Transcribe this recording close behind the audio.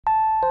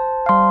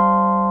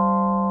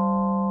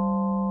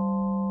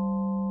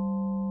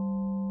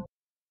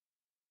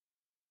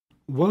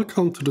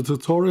Welcome to the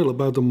tutorial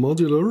about the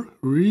modular,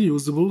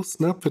 reusable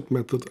snap fit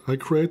method I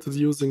created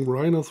using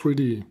Rhino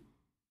 3D.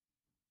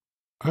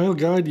 I'll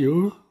guide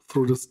you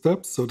through the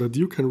steps so that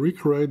you can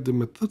recreate the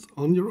method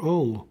on your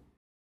own.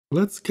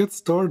 Let's get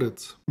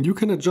started. You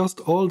can adjust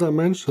all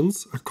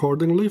dimensions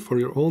accordingly for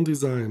your own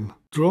design.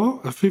 Draw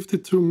a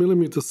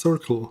 52mm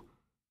circle.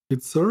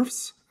 It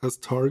serves as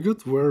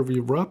target where we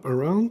wrap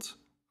around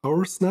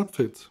our snap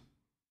fit.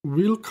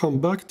 We'll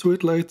come back to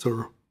it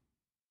later.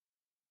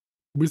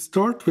 We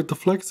start with the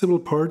flexible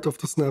part of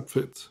the snap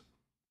fit.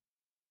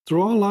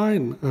 Draw a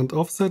line and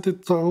offset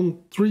it down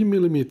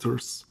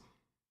 3mm.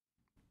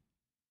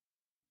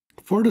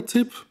 For the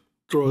tip,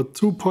 draw a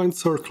 2-point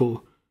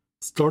circle,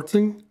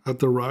 starting at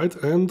the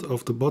right end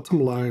of the bottom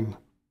line.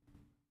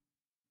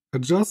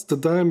 Adjust the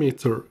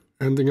diameter,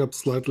 ending up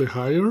slightly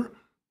higher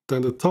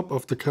than the top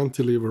of the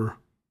cantilever.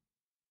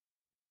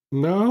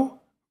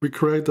 Now, we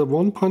create a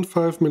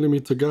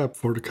 1.5mm gap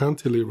for the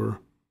cantilever,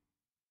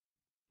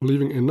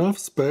 leaving enough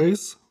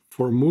space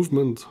for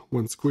movement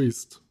when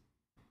squeezed.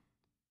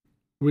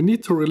 We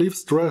need to relieve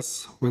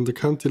stress when the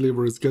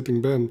cantilever is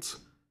getting bent.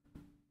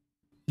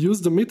 Use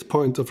the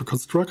midpoint of a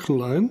construction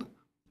line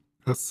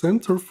as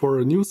center for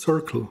a new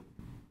circle.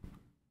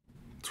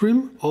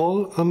 Trim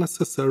all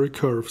unnecessary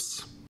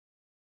curves.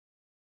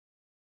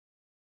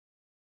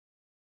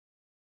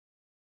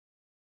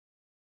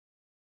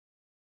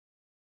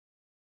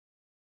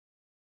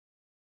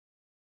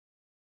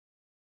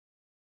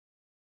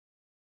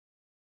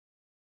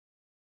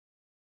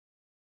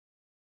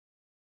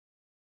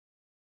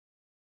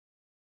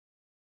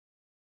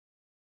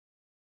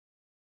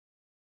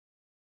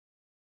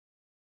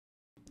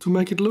 To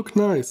make it look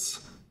nice,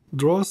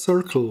 draw a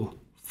circle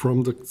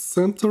from the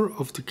center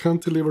of the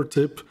cantilever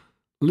tip,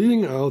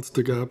 leading out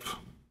the gap.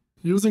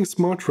 Using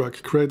Smart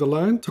Track, create a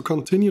line to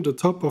continue the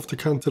top of the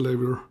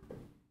cantilever.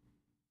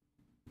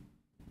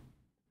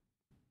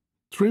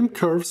 Trim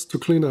curves to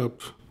clean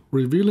up,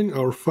 revealing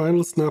our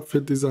final snap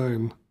fit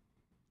design.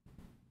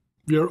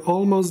 We are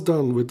almost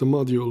done with the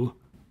module.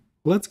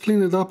 Let's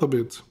clean it up a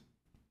bit.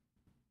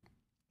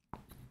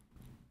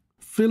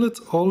 Fillet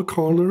all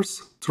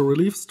corners to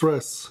relieve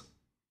stress.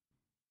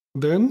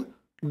 Then,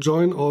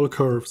 join all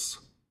curves.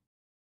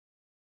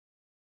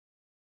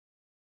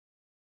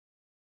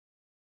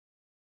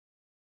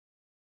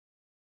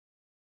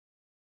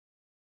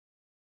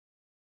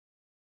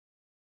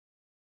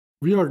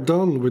 We are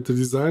done with the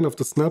design of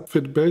the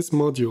SnapFit base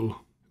module.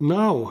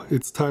 Now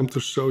it's time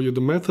to show you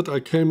the method I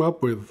came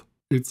up with.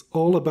 It's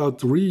all about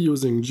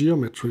reusing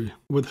geometry.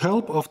 With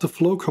help of the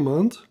flow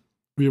command,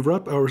 we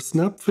wrap our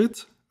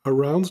SnapFit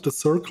around the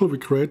circle we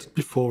created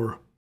before.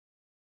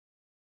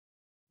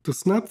 The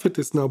snap fit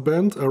is now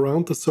bent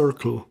around the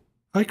circle.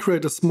 I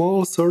create a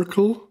small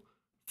circle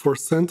for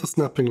center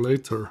snapping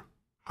later.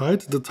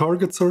 Hide the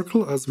target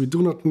circle as we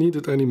do not need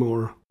it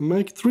anymore.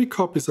 Make 3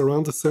 copies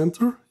around the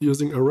center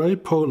using array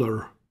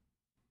polar.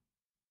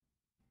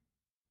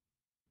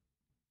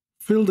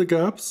 Fill the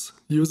gaps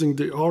using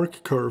the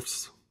arc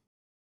curves.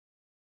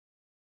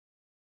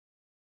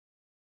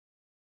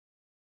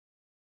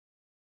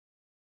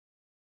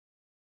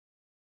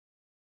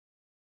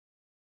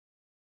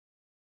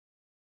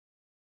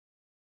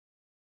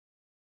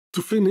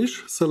 To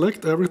finish,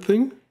 select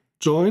everything,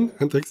 join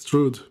and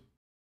extrude.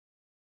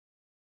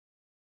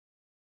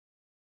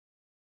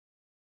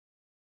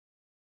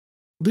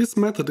 This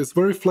method is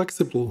very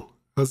flexible,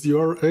 as you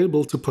are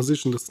able to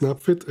position the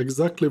snap fit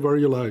exactly where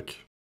you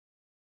like.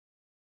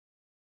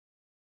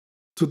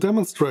 To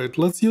demonstrate,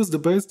 let's use the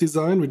base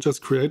design we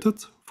just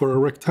created for a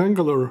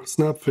rectangular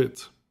snap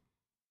fit.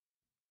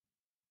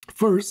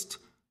 First,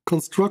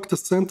 construct a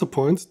center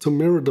point to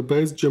mirror the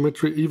base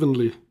geometry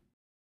evenly.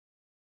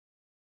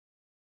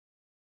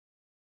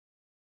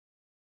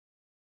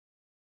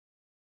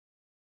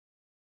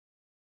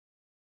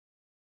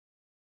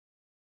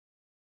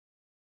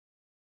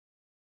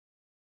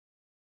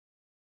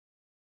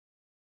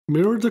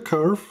 Mirror the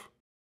curve,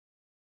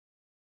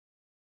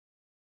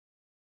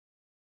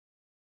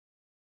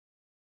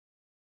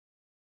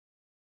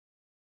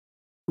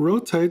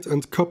 rotate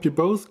and copy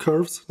both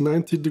curves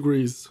 90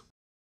 degrees.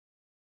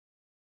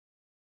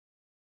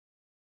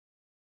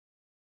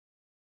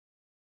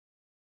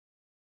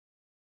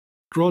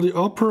 Draw the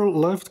upper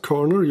left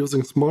corner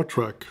using Smart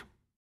Track.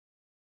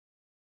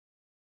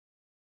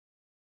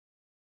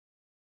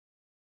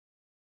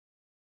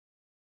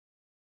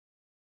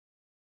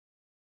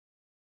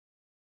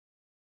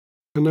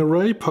 An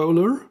array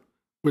polar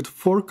with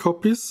 4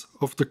 copies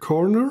of the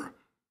corner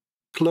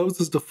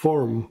closes the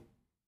form.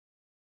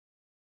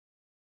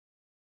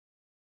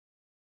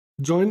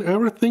 Join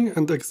everything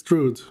and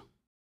extrude.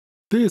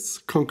 This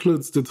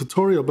concludes the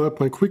tutorial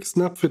about my quick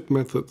snap fit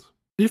method.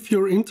 If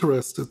you're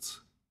interested,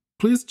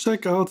 please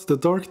check out the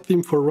dark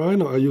theme for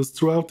Rhino I used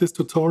throughout this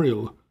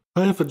tutorial.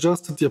 I have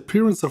adjusted the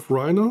appearance of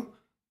Rhino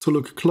to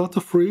look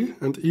clutter-free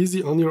and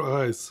easy on your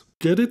eyes.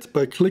 Get it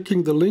by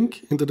clicking the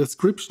link in the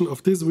description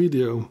of this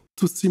video.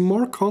 To see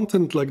more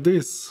content like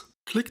this,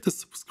 click the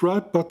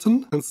subscribe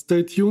button and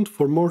stay tuned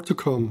for more to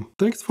come.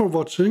 Thanks for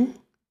watching,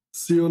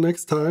 see you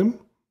next time,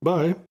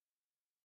 Bye!